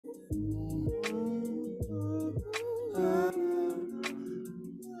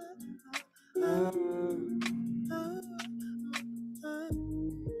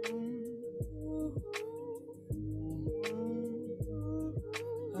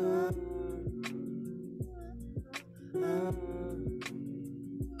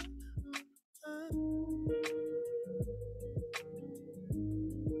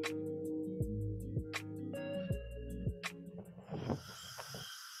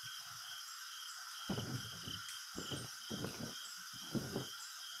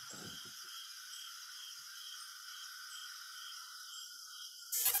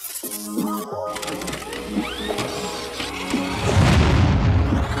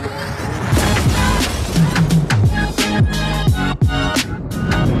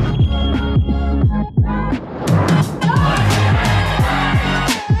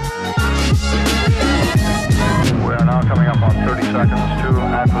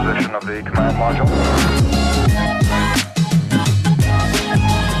have the command module.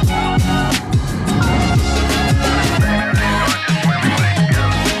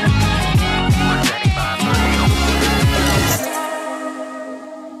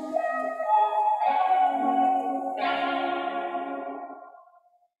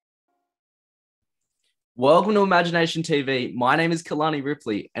 Welcome to Imagination TV. My name is Kalani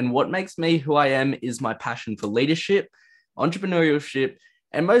Ripley, and what makes me who I am is my passion for leadership, entrepreneurship,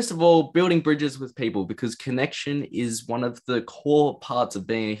 and most of all, building bridges with people, because connection is one of the core parts of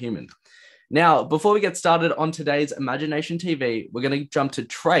being a human. Now, before we get started on today's Imagination TV, we're going to jump to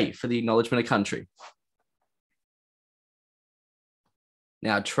Trey for the acknowledgement of country.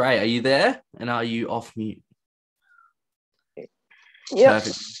 Now, Trey, are you there? And are you off mute? Yeah.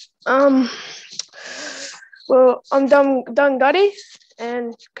 Perfect. Well, I'm Dunguddy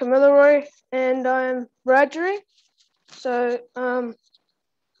and Kamilaroi, and I'm Radri. So,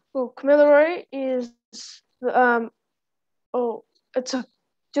 Kamilaroi is it's a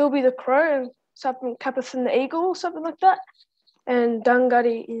Dilby the Crow and something Capithan the Eagle, something like that. And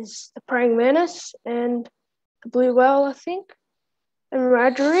Dunguddy is the Praying Mantis and the Blue Whale, I think. And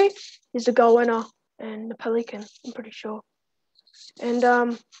Radri is the Goanna and the Pelican, I'm pretty sure.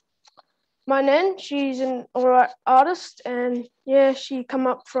 And my nan, she's an alright artist, and yeah, she come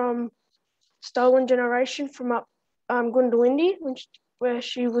up from stolen generation from up Gundawindi, where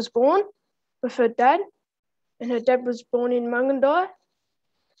she was born with her dad, and her dad was born in Mungandai.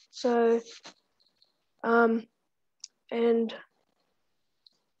 So,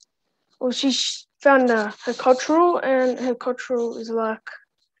 she found her cultural, and her cultural is like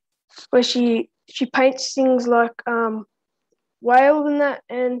where she paints things like whales and that,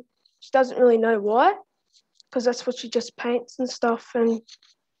 and she doesn't really know why, because that's what she just paints and stuff. And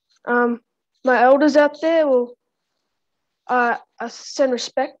my elders out there, I send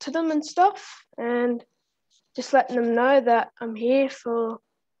respect to them and stuff, and just letting them know that I'm here for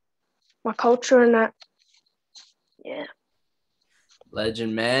my culture and that. Yeah.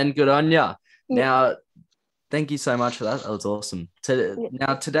 Legend, man. Good on ya. Now, thank you so much for that. That was awesome.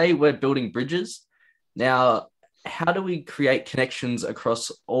 Now, today we're building bridges. Now, how do we create connections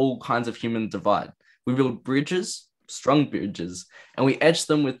across all kinds of human divide? We build bridges, strong bridges, and we etch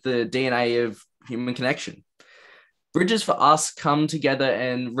them with the DNA of human connection. Bridges for us come together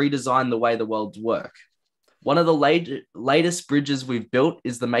and redesign the way the worlds work. One of the latest bridges we've built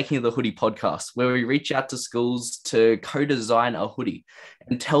is the Making of the Hoodie podcast, where we reach out to schools to co-design a hoodie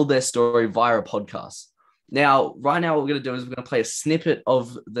and tell their story via a podcast. Now, right now, what we're going to do is we're going to play a snippet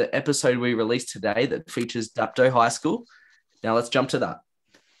of the episode we released today that features Dapto High School. Now, let's jump to that.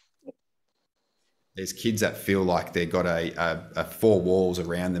 There's kids that feel like they've got a four walls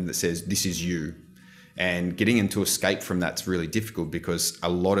around them that says, this is you. And getting them to escape from that's really difficult, because a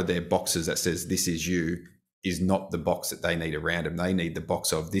lot of their boxes that says, this is you, is not the box that they need around them. They need the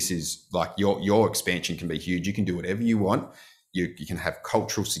box of, this is like your expansion can be huge. You can do whatever you want. You can have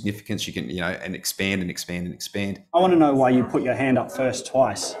cultural significance. You can, and expand and expand and expand. I want to know why you put your hand up first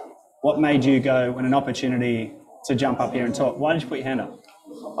twice. What made you go when an opportunity to jump up here and talk? Why did you put your hand up?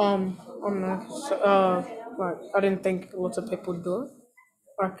 I don't know. So, I didn't think lots of people do it.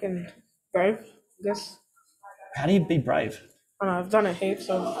 Brave, I guess. How do you be brave? I know, I've done it heaps.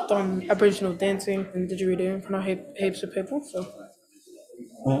 I've done Aboriginal dancing and didgeridoo for heaps of people. So.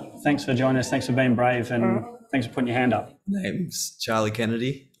 Well, thanks for joining us. Thanks for being brave, and thanks for putting your hand up. Name's Charley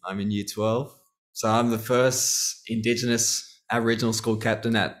Kennedy. I'm in Year 12. So I'm the first Indigenous Aboriginal school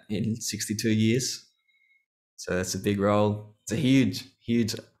captain in 62 years. So that's a big role. It's a huge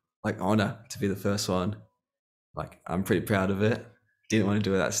honour to be the first one. I'm pretty proud of it. Didn't want to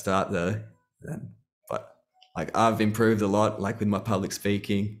do it at the start though. But I've improved a lot, with my public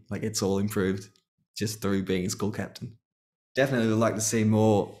speaking. It's all improved just through being a school captain. Definitely would like to see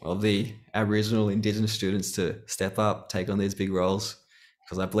more of the Aboriginal Indigenous students to step up, take on these big roles,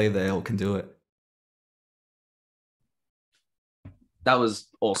 because I believe they all can do it. That was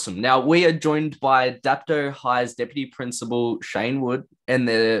awesome. Now, we are joined by Dapto High's Deputy Principal, Shane Wood, and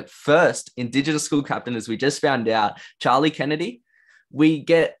the first Indigenous school captain, as we just found out, Charley Kennedy. We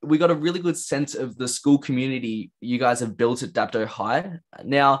got a really good sense of the school community you guys have built at Dapto High.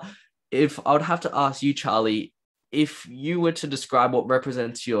 Now, if I would have to ask you, Charley, if you were to describe what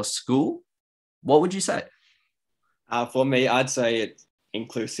represents your school, what would you say? For me, I'd say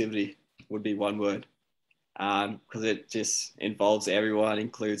inclusivity would be one word, because it just involves everyone,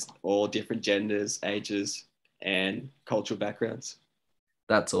 includes all different genders, ages, and cultural backgrounds.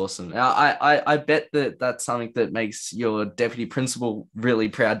 That's awesome. Now, I bet that that's something that makes your deputy principal really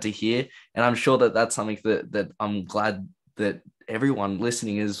proud to hear. And I'm sure that that's something that I'm glad that everyone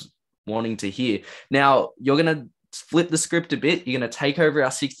listening is wanting to hear. Now, you're going to flip the script a bit. You're going to take over our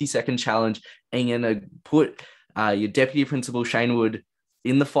 60-second challenge, and you're going to put your Deputy Principal, Shane Wood,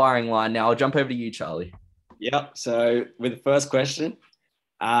 in the firing line. Now, I'll jump over to you, Charlie. Yep. So with the first question,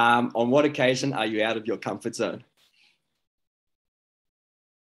 on what occasion are you out of your comfort zone?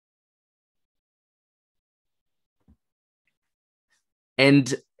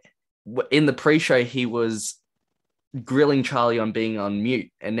 And in the pre-show, he was grilling Charlie on being on mute,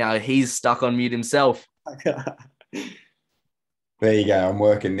 and now he's stuck on mute himself. There you go. I'm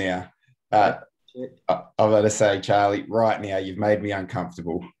working now. I've got to say, Charlie, right now, you've made me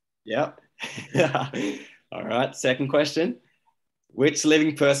uncomfortable. Yep. All right. Second question. Which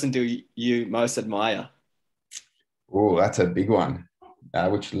living person do you most admire? Oh, that's a big one.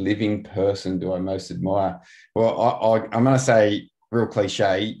 Which living person do I most admire? Well, I'm going to say, real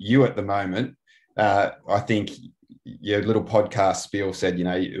cliche, you at the moment. I think your little podcast spiel said, you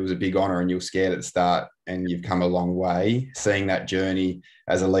know, it was a big honor and you were scared at the start, and you've come a long way. Seeing that journey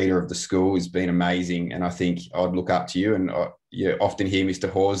as a leader of the school has been amazing. And I think I'd look up to you, and you often hear Mr.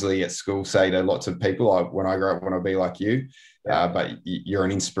 Horsley at school say to lots of people, when I grow up, I want to be like you. But you're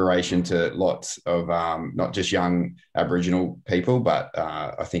an inspiration to lots of not just young Aboriginal people, but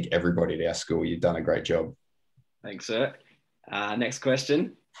I think everybody at our school. You've done a great job. Thanks, sir. Next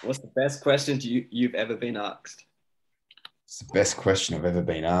question. What's the best question you've ever been asked? It's the best question I've ever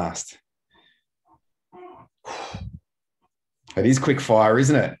been asked. It is quick fire,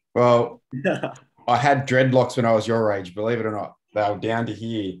 isn't it? Well, I had dreadlocks when I was your age, believe it or not. They were down to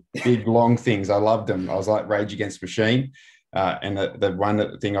here, big, long things. I loved them. I was like Rage Against Machine. And the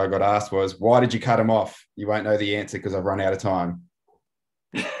one thing I got asked was, why did you cut them off? You won't know the answer because I've run out of time.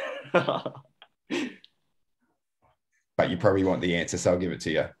 But you probably want the answer, so I'll give it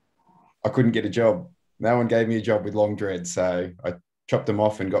to you. I couldn't get a job. No one gave me a job with long dreads, so I chopped them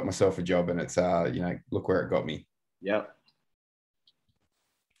off and got myself a job, and it's, look where it got me. Yep.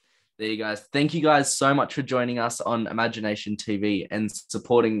 There you guys. Thank you guys so much for joining us on IMAGI-NATION TV and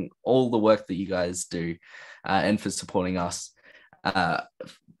supporting all the work that you guys do, and for supporting us.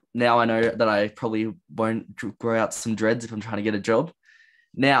 Now I know that I probably won't grow out some dreads if I'm trying to get a job.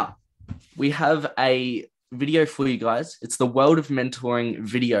 Now, we have a video for you guys. It's the World of Mentoring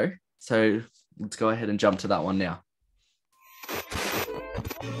video. So let's go ahead and jump to that one now.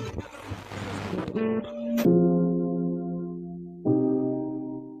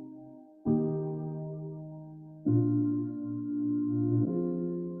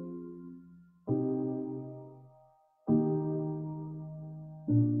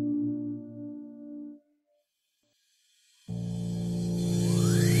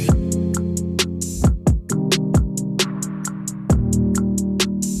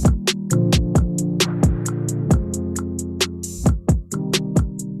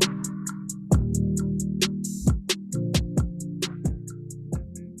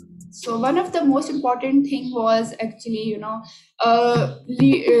 So one of the most important thing was actually,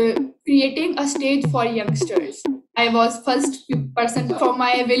 creating a stage for youngsters. I was first person from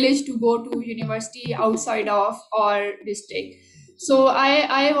my village to go to university outside of our district. So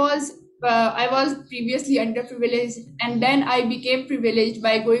I was previously underprivileged, and then I became privileged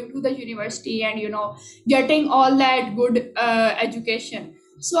by going to the university and getting all that good education.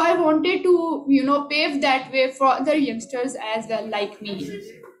 So I wanted to pave that way for other youngsters as well, like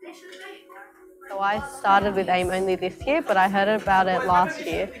me. So I started with AIME only this year, but I heard about it last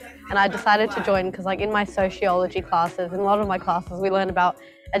year, and I decided to join because, like, in my sociology classes, in a lot of my classes, we learn about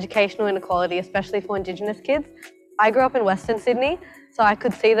educational inequality, especially for Indigenous kids. I grew up in Western Sydney, so I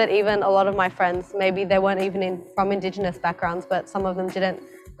could see that even a lot of my friends, maybe they weren't even from Indigenous backgrounds, but some of them didn't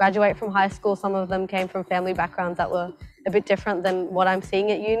graduate from high school. Some of them came from family backgrounds that were a bit different than what I'm seeing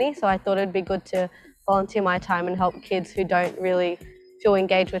at uni. So I thought it'd be good to volunteer my time and help kids who don't really feel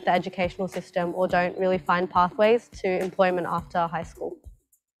engaged with the educational system or don't really find pathways to employment after high school.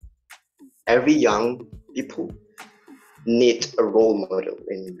 Every young people need a role model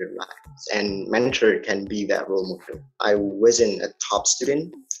in their lives, and mentor can be that role model. I wasn't a top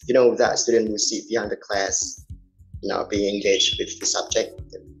student, that student who sit behind the class, being engaged with the subject.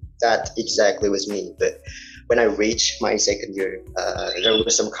 That exactly was me. But when I reached my second year, there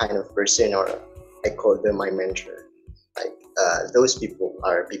was some kind of person, or I call them my mentor. Those people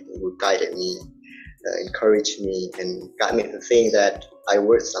are people who guided me, encouraged me, and got me to think that I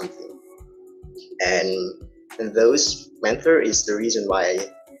worth something. And those mentor is the reason why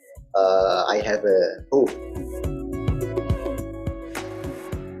I have a hope.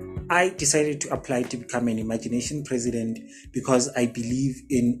 I decided to apply to become an IMAGI-NATION president because I believe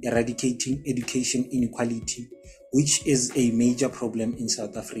in eradicating education inequality which is a major problem in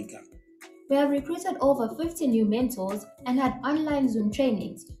South Africa. We have recruited over 50 new mentors and had online Zoom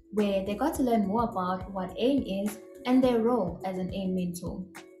trainings where they got to learn more about what AIME is and their role as an AIME mentor.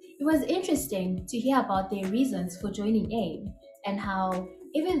 It was interesting to hear about their reasons for joining AIME and how,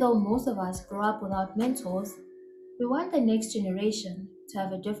 even though most of us grew up without mentors, we want the next generation to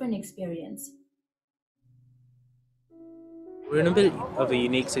have a different experience. We're in a bit of a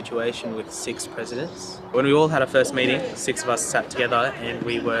unique situation with 6 presidents. When we all had our first meeting, 6 of us sat together and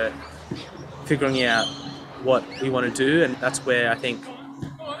we were figuring out what we want to do, and that's where I think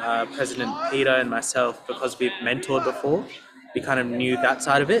President Peter and myself, because we've mentored before, we kind of knew that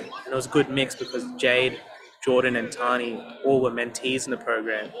side of it, and it was a good mix because Jade, Jordan and Tani all were mentees in the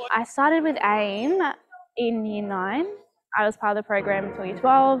program. I started with AIME in year 9. I was part of the program until year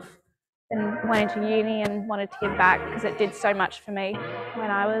 12, and went into uni and wanted to give back because it did so much for me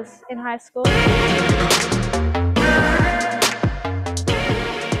when I was in high school.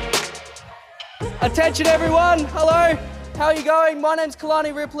 Attention everyone, hello, how are you going? My name's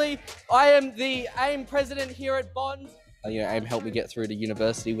Kalani Ripley. I am the AIME president here at Bond. AIME helped me get through to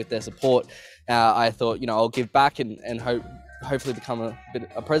university with their support. I thought, I'll give back and hopefully become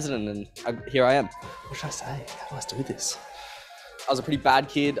a president, and here I am. What should I say? How do I do this? I was a pretty bad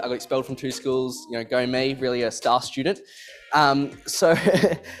kid. I got expelled from 2 schools, go me, really a star student. So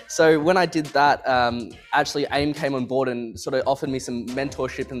when I did that, actually AIME came on board and sort of offered me some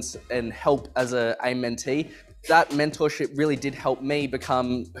mentorship and help as a AIME mentee. That mentorship really did help me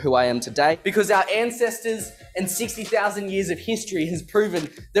become who I am today, because our ancestors and 60,000 years of history has proven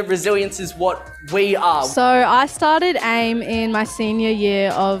that resilience is what we are. So I started AIME in my senior year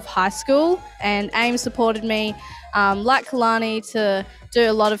of high school, and AIME supported me, like Kalani, to do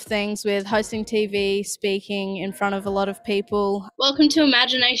a lot of things with hosting TV, speaking in front of a lot of people. Welcome to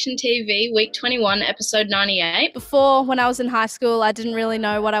IMAGI-NATION TV, week 21, episode 98. Before, when I was in high school, I didn't really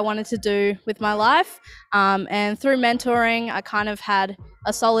know what I wanted to do with my life. And through mentoring, I kind of had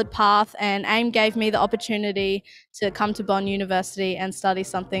a solid path, and AIME gave me the opportunity to come to Bond University and study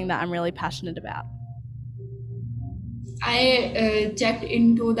something that I'm really passionate about. I checked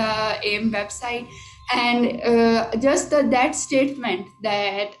into the AIME website, and just that statement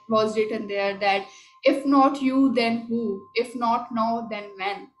that was written there, that if not you, then who? If not now, then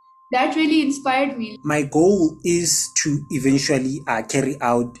when? That really inspired me. My goal is to eventually carry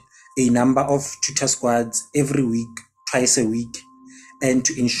out a number of tutor squads every week, twice a week, and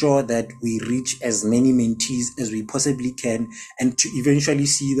to ensure that we reach as many mentees as we possibly can, and to eventually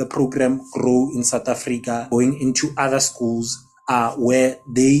see the program grow in South Africa, going into other schools where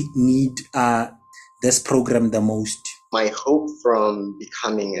they need this program the most. My hope from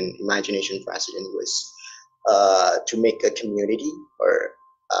becoming an IMAGI-NATION president was to make a community, or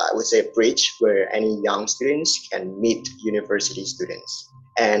I would say a bridge, where any young students can meet university students.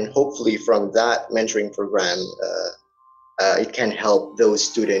 And hopefully from that mentoring program, it can help those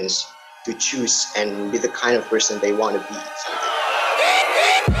students to choose and be the kind of person they want to be.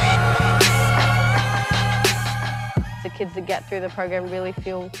 The kids that get through the program really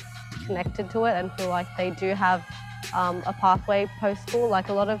feel connected to it and feel like they do have a pathway post-school. Like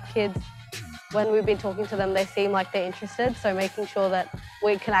a lot of kids, when we've been talking to them, they seem like they're interested, so making sure that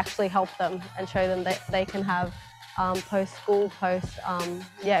we can actually help them and show them that they can have post-school,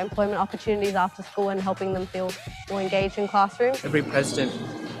 employment opportunities after school, and helping them feel more engaged in classroom. Every president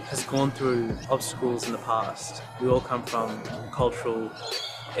has gone through obstacles in the past. We all come from a cultural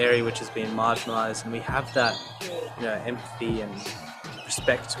area which has been marginalised, and we have that empathy and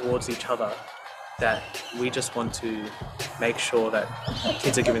respect towards each other, that we just want to make sure that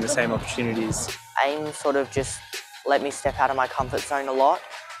kids are given the same opportunities. AIME sort of just let me step out of my comfort zone a lot,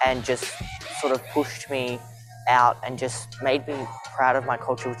 and just sort of pushed me out and just made me proud of my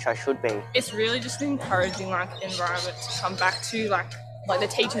culture, which I should be. It's really just an encouraging environment to come back to, like the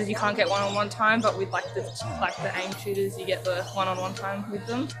teachers you can't get one-on-one time, but with the AIME tutors you get the one-on-one time with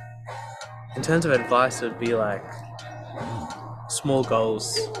them. In terms of advice, it would be small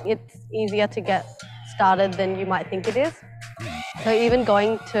goals. It's easier to get started than you might think it is. So even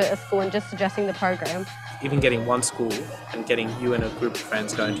going to a school and just suggesting the program. Even getting one school and getting you and a group of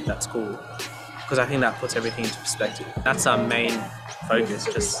friends going to that school, because I think that puts everything into perspective. That's our main focus,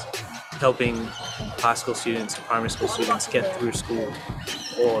 just helping high school students and primary school students get through school,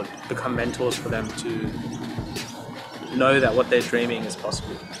 or become mentors for them to know that what they're dreaming is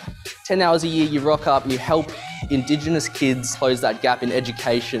possible. 10 hours a year, you rock up, you help Indigenous kids close that gap in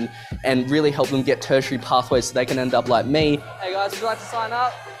education and really help them get tertiary pathways so they can end up like me. Hey guys, would you like to sign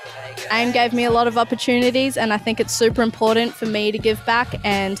up? AIME gave me a lot of opportunities, and I think it's super important for me to give back.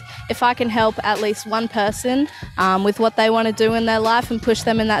 And if I can help at least one person with what they want to do in their life and push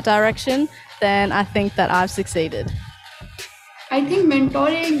them in that direction, then I think that I've succeeded. I think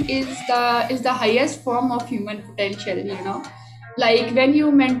mentoring is the highest form of human potential, you know. Like when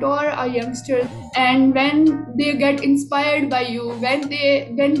you mentor a youngster and when they get inspired by you, when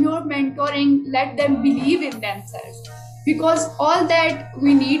you're mentoring, let them believe in themselves. Because all that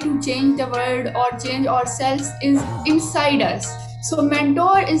we need to change the world or change ourselves is inside us. So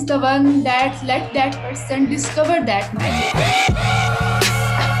mentor is the one that let that person discover that magic.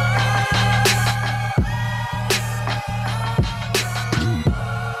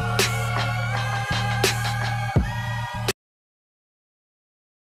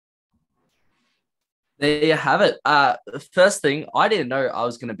 There you have it. First thing, I didn't know I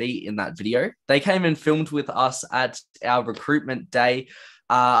was going to be in that video. They came and filmed with us at our recruitment day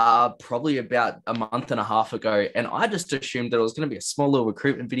probably about a month and a half ago. And I just assumed that it was going to be a small little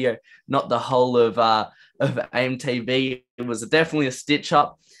recruitment video, not the whole of AIME TV. It was definitely a stitch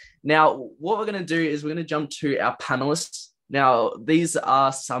up. Now, what we're going to do is we're going to jump to our panelists. Now, these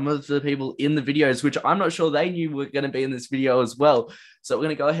are some of the people in the videos, which I'm not sure they knew were going to be in this video as well. So we're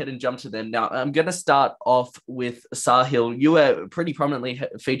going to go ahead and jump to them. Now, I'm going to start off with Saahil. You were pretty prominently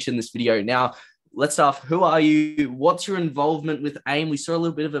featured in this video. Now, let's start off. Who are you? What's your involvement with AIME? We saw a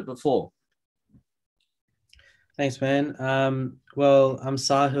little bit of it before. Thanks, man. Well, I'm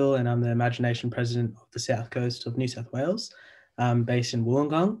Saahil, and I'm the IMAGI-NATION president of the South Coast of New South Wales, based in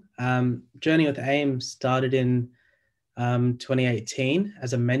Wollongong. Journey with AIME started in 2018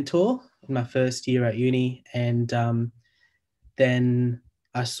 as a mentor in my first year at uni, and then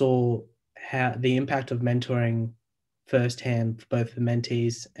I saw how the impact of mentoring firsthand for both the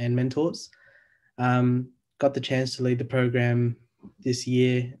mentees and mentors. Got the chance to lead the program this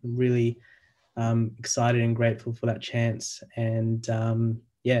year. Really excited and grateful for that chance, and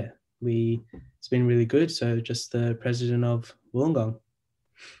yeah, it's been really good. So just the president of Wollongong.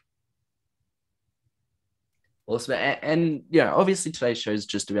 Awesome. And yeah, obviously today's show is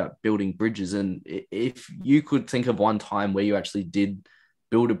just about building bridges. And if you could think of one time where you actually did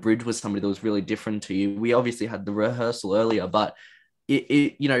build a bridge with somebody that was really different to you, we obviously had the rehearsal earlier, but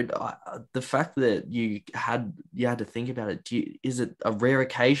the fact that you had to think about it, is it a rare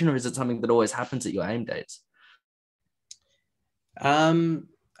occasion or is it something that always happens at your AIME days? I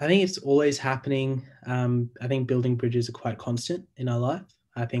think it's always happening. I think building bridges are quite constant in our life.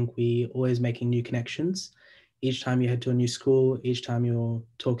 I think we always making new connections. Each time you head to a new school, each time you're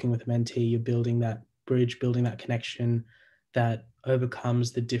talking with a mentee, you're building that bridge, building that connection that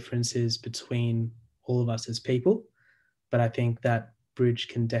overcomes the differences between all of us as people. But I think that bridge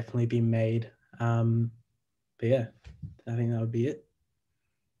can definitely be made. But yeah, I think that would be it.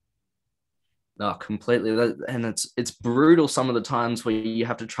 No, completely. And it's brutal some of the times where you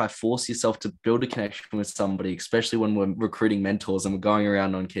have to try force yourself to build a connection with somebody, especially when we're recruiting mentors and we're going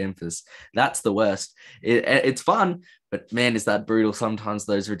around on campus. That's the worst. It's fun, but man, is that brutal sometimes,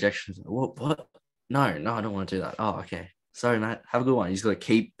 those rejections. What? No, I don't want to do that. Oh, okay. Sorry, mate. Have a good one. You just got to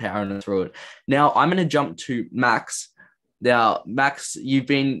keep powering through it. Now, I'm going to jump to Max. Now, Max, you've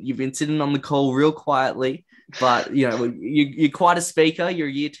been sitting on the call real quietly, but you're quite a speaker. You're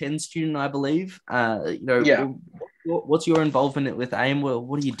a year 10 student, I believe. Yeah. What's your involvement with AIME?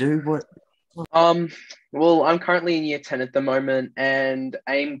 What do you do? Well, I'm currently in year 10 at the moment, and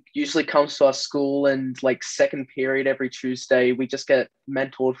AIME usually comes to our school, and like second period every Tuesday, we just get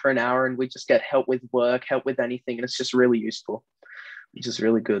mentored for an hour and we just get help with work, help with anything, and it's just really useful, which is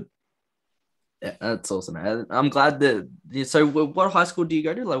really good. Yeah, that's awesome, man. I'm glad that. So, what high school do you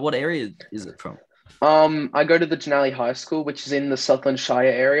go to? Like, what area is it from? I go to the Janelle High School, which is in the Southland Shire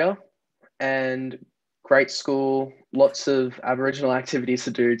area, and great school, lots of Aboriginal activities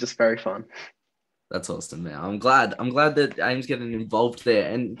to do, just very fun. That's awesome, man. I'm glad that AIME's getting involved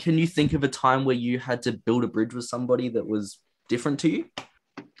there. And can you think of a time where you had to build a bridge with somebody that was different to you?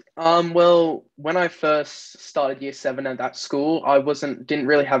 Well, when I first started year 7 at that school, I didn't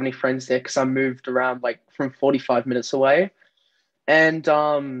really have any friends there because I moved around like from 45 minutes away. And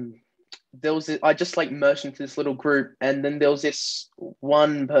I just like merged into this little group, and then there was this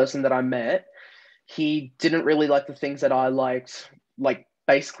one person that I met. He didn't really like the things that I liked, like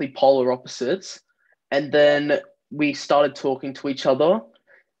basically polar opposites. And then we started talking to each other,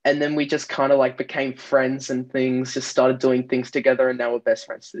 and then we just kind of like became friends and things, just started doing things together, and now we're best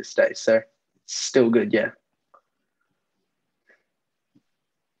friends to this day. So it's still good, yeah.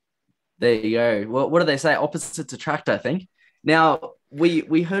 There you go. Well, what do they say? Opposites attract, I think. Now,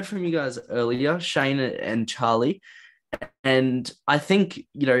 we heard from you guys earlier, Shane and Charley. And I think,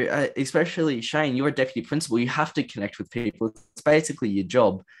 you know, especially Shane, you're a deputy principal, you have to connect with people. It's basically your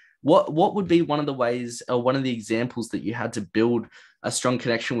job. What would be one of the ways or one of the examples that you had to build a strong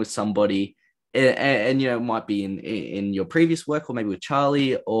connection with somebody? And you know, it might be in your previous work or maybe with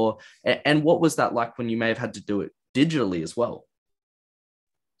Charley, and what was that like when you may have had to do it digitally as well?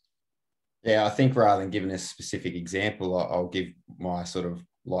 Yeah, I think rather than giving a specific example, I'll give my sort of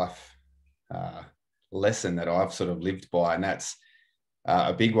life lesson that I've sort of lived by. And that's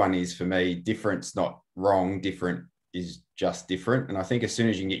a big one is for me, different's not wrong, different is just different. And I think as soon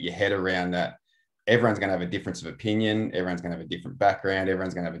as you can get your head around that, everyone's going to have a difference of opinion, everyone's going to have a different background,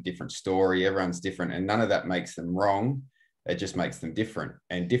 everyone's going to have a different story, everyone's different, and none of that makes them wrong. It just makes them different,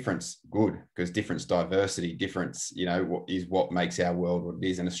 and difference good, because difference, diversity, difference, you know, is what makes our world what it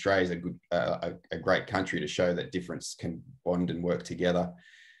is. And Australia is a great country to show that difference can bond and work together.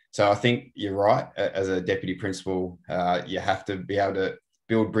 So I think you're right. As a deputy principal, you have to be able to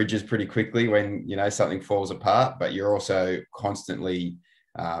build bridges pretty quickly when, you know, something falls apart, but you're also constantly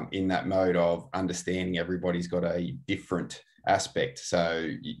in that mode of understanding everybody's got a different aspect. So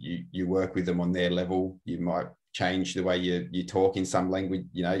you work with them on their level. You might change the way you talk in some language,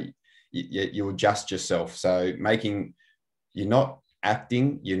 you know, you adjust yourself. So you're not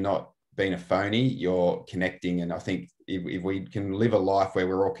acting, you're not being a phony, you're connecting. And I think if we can live a life where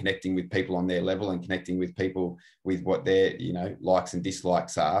we're all connecting with people on their level and connecting with people with what their, you know, likes and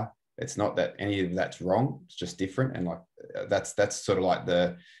dislikes are, it's not that any of that's wrong, it's just different. And like that's sort of like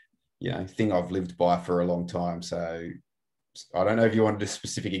the, you know, thing I've lived by for a long time. So I don't know if you wanted a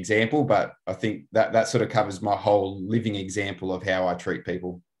specific example, but I think that sort of covers my whole living example of how I treat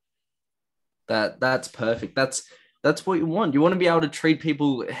people. That's perfect. That's what you want. You want to be able to treat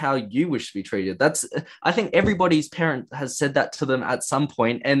people how you wish to be treated. I think everybody's parent has said that to them at some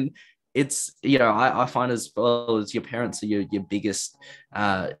point, and it's, you know, I find as well as your parents are your biggest,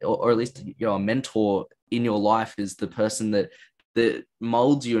 or at least, you know, a mentor in your life is the person that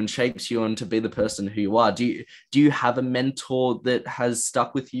molds you and shapes you on to be the person who you are. Do you have a mentor that has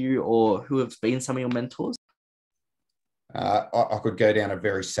stuck with you, or who have been some of your mentors? I could go down a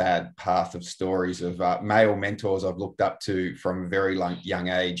very sad path of stories of male mentors I've looked up to from a very young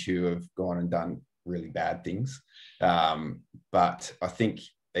age who have gone and done really bad things. But I think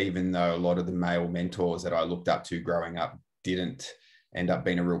even though a lot of the male mentors that I looked up to growing up didn't end up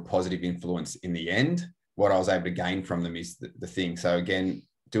being a real positive influence in the end, what I was able to gain from them is the thing. So again,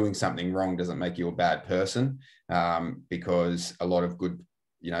 doing something wrong doesn't make you a bad person, because a lot of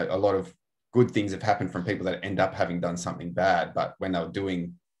good things have happened from people that end up having done something bad, but when they were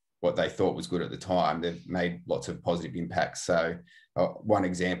doing what they thought was good at the time, they've made lots of positive impacts. So one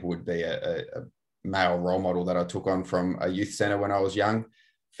example would be a male role model that I took on from a youth centre when I was young.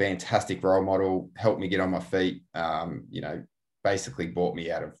 Fantastic role model, helped me get on my feet, you know, basically brought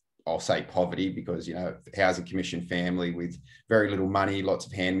me out of, I'll say, poverty, because, you know, housing commission family with very little money, lots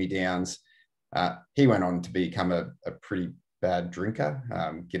of hand-me-downs. He went on to become a pretty bad drinker,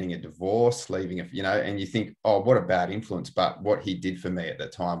 getting a divorce, leaving, you know, and you think, oh, what a bad influence. But what he did for me at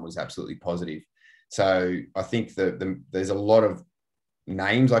that time was absolutely positive. So I think there's a lot of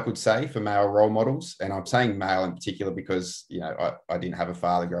names I could say for male role models. And I'm saying male in particular because, you know, I didn't have a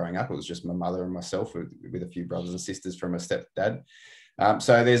father growing up. It was just my mother and myself with a few brothers and sisters from a stepdad.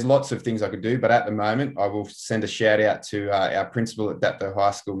 So there's lots of things I could do, but at the moment, I will send a shout out to our principal at Dapto High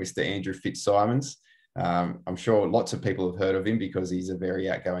School, Mr. Andrew Fitzsimons. I'm sure lots of people have heard of him because he's a very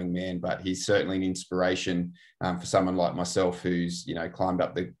outgoing man, but he's certainly an inspiration for someone like myself who's, you know, climbed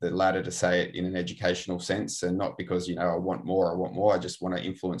up the ladder, to say it in an educational sense, and not because, you know, I want more. I just want to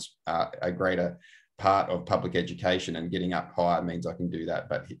influence a greater part of public education, and getting up higher means I can do that.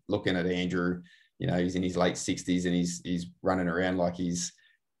 But looking at Andrew, you know, he's in his late 60s and he's running around like he's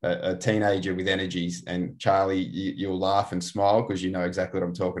a teenager with energies. And Charley, you'll laugh and smile because you know exactly what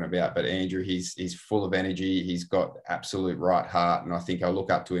I'm talking about. But Andrew, he's full of energy. He's got absolute right heart. And I think I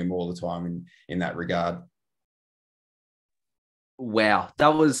look up to him all the time in that regard. Wow,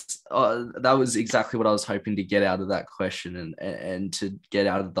 that was exactly what I was hoping to get out of that question and to get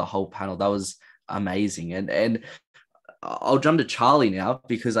out of the whole panel. That was amazing. And I'll jump to Charley now,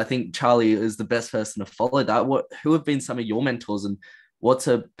 because I think Charley is the best person to follow that. Who have been some of your mentors, and what's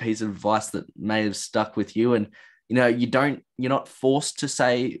a piece of advice that may have stuck with you? And, you know, you're not forced to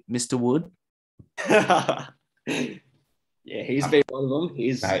say Mr. Wood. Yeah, he's been one of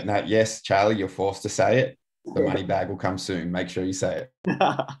them. Yes, Charley, you're forced to say it. The money bag will come soon. Make sure you say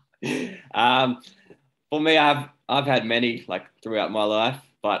it. For me, I've had many, like, throughout my life,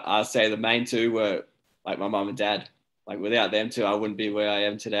 but I'd say the main two were like my mum and dad. Like, without them two, I wouldn't be where I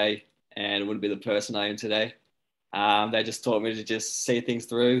am today, and wouldn't be the person I am today. They just taught me to just see things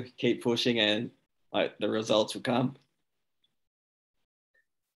through, keep pushing, and like the results will come.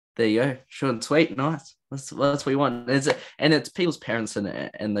 There you go. Short and sweet. Nice. That's what you want. It's people's parents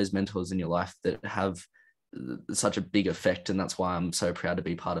and those mentors in your life that have such a big effect. And that's why I'm so proud to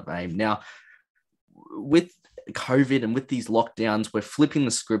be part of AIME. Now, with COVID and with these lockdowns, we're flipping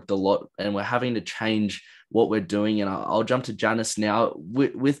the script a lot and we're having to change what we're doing. And I'll jump to Janice now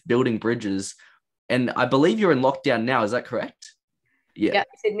with building bridges. And I believe you're in lockdown now. Is that correct? Yeah,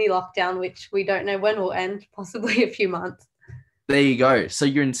 Sydney lockdown, which we don't know when will end, possibly a few months. There you go. So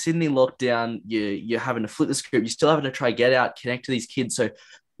you're in Sydney lockdown. You're having to flip the script. You're still having to try get out, connect to these kids. So,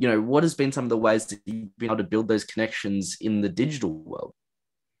 what has been some of the ways that you've been able to build those connections in the digital world?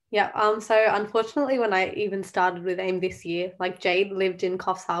 Yeah. So unfortunately, when I even started with AIME this year, like Jade lived in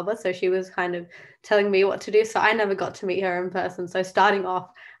Coffs Harbour, so she was kind of telling me what to do. So I never got to meet her in person. So starting off,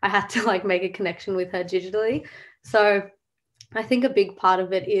 I had to like make a connection with her digitally. So I think a big part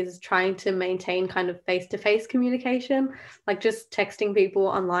of it is trying to maintain kind of face-to-face communication. Like just texting people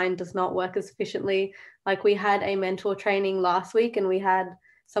online does not work as efficiently. Like we had a mentor training last week and we had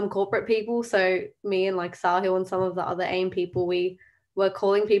some corporate people. So me and like Saahil and some of the other AIME people, we were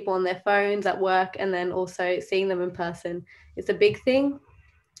calling people on their phones at work and then also seeing them in person. It's a big thing.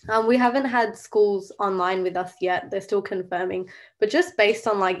 We haven't had schools online with us yet. They're still confirming, but just based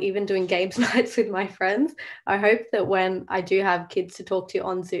on like even doing games nights with my friends, I hope that when I do have kids to talk to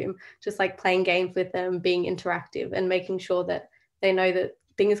on Zoom, just like playing games with them, being interactive and making sure that they know that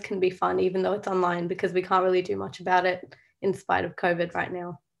things can be fun, even though it's online, because we can't really do much about it in spite of COVID right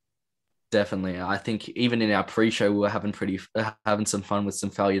now. Definitely. I think even in our pre-show, we were having some fun with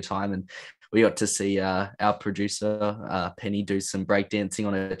some failure time, and we got to see our producer, Penny, do some breakdancing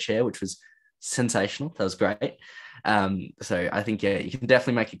on a chair, which was sensational. That was great. So I think, you can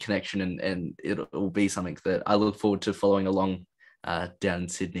definitely make a connection and it will be something that I look forward to following along down in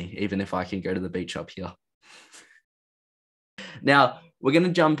Sydney, even if I can go to the beach up here. Now, we're going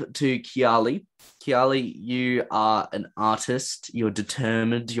to jump to Kyarlee. Kyarlee, you are an artist. You're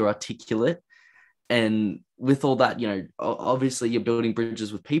determined. You're articulate. And with all that, obviously you're building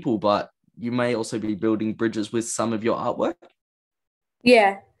bridges with people, but you may also be building bridges with some of your artwork.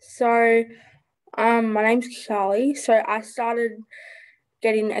 Yeah. So, my name's Charley. So I started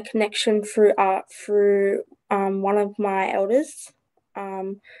getting a connection through art through one of my elders.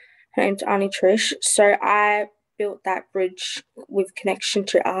 Her name's Auntie Trish. So I built that bridge with connection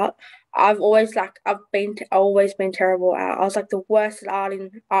to art. I've always been terrible at art. I was like the worst at art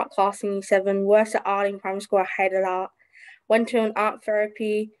in art class in year 7, worst at art in primary school. I hated art. Went to an art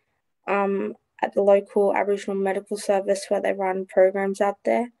therapy at the local Aboriginal medical service where they run programs out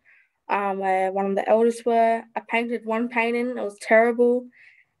there, where one of the elders were. I painted one painting. It was terrible.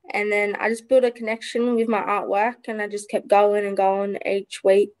 And then I just built a connection with my artwork and I just kept going and going each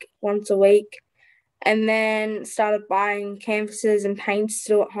week, once a week. And then started buying canvases and paints to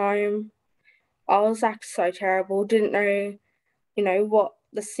do at home. I was like so terrible. Didn't know, what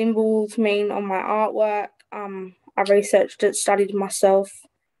the symbols mean on my artwork. I researched it, studied myself,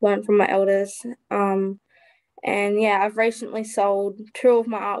 learned from my elders. And I've recently sold 2 of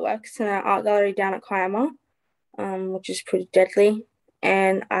my artworks in an art gallery down at Kiama, which is pretty deadly.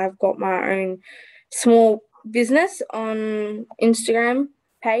 And I've got my own small business on Instagram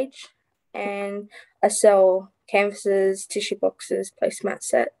page, and I sell canvases, tissue boxes, placemat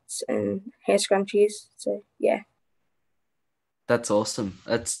sets, and hair scrunchies. So, yeah. That's awesome.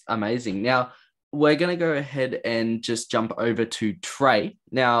 That's amazing. Now, we're going to go ahead and just jump over to Trey.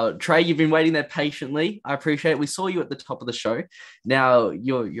 Now, Trey, you've been waiting there patiently. I appreciate it. We saw you at the top of the show. Now,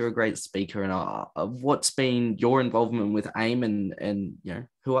 you're a great speaker. And what's been your involvement with AIME and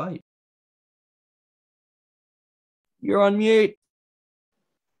who are you? You're on mute.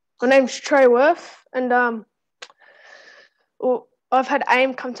 My name's Trey Worth, and I've had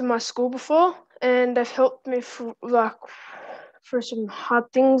AIME come to my school before, and they've helped me through some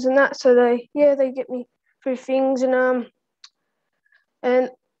hard things and that. So they get me through things, and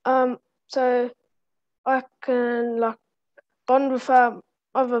so I can bond with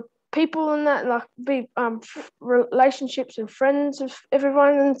other people and that, be relationships and friends with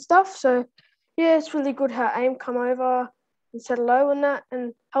everyone and stuff. So it's really good how AIME come over and said hello and that,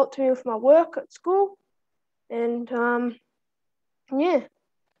 and helped me with my work at school, and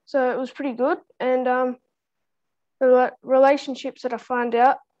so it was pretty good. And the relationships that I find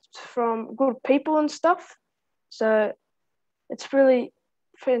out from good people and stuff. So it's really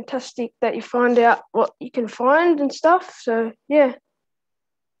fantastic that you find out what you can find and stuff. So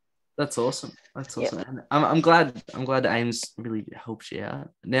that's awesome. That's awesome. Yeah. I'm glad AIME's really helped you out.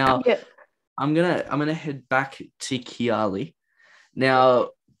 Now, I'm gonna head back to Kyarlee. Now,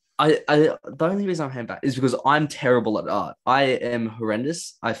 the only reason I'm heading back is because I'm terrible at art. I am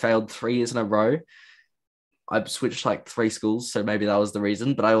horrendous. I failed 3 years in a row. I've switched like 3 schools, so maybe that was the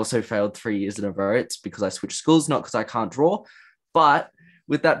reason. But I also failed 3 years in a row. It's because I switched schools, not because I can't draw. But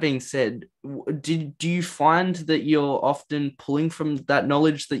with that being said, do you find that you're often pulling from that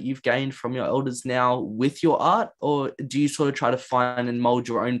knowledge that you've gained from your elders now with your art, or do you sort of try to find and mold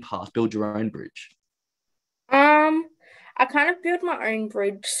your own path, build your own bridge? I kind of build my own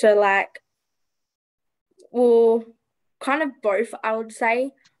bridge, so like, well, kind of both, I would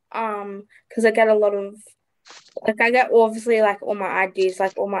say, because I get a lot of, like, I get obviously like all my ideas,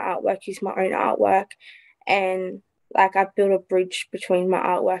 like all my artwork is my own artwork, and like I build a bridge between my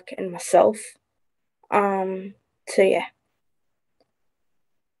artwork and myself. So yeah.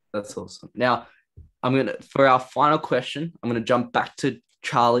 That's awesome. Now, for our final question, I'm gonna jump back to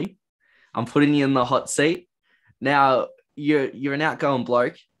Charley. I'm putting you in the hot seat. Now, you're an outgoing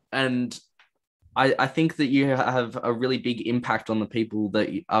bloke, and I think that you have a really big impact on the people that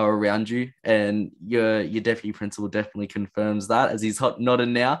are around you, and your deputy principal definitely confirms that, as he's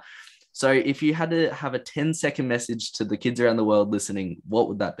nodding now. So if you had to have a 10-second message to the kids around the world listening, what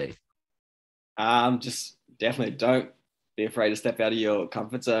would that be? Just definitely don't be afraid to step out of your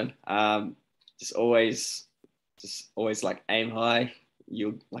comfort zone. Just always like aim high.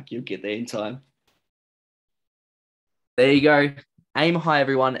 You'll get there in time. There you go. Aim high,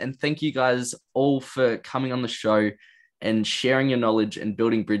 everyone. And thank you guys all for coming on the show and sharing your knowledge and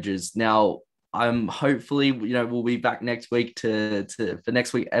building bridges. Now, hopefully, we'll be back next week for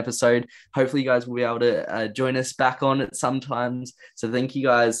next week's episode. Hopefully you guys will be able to join us back on it sometimes. So thank you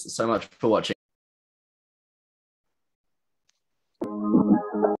guys so much for watching.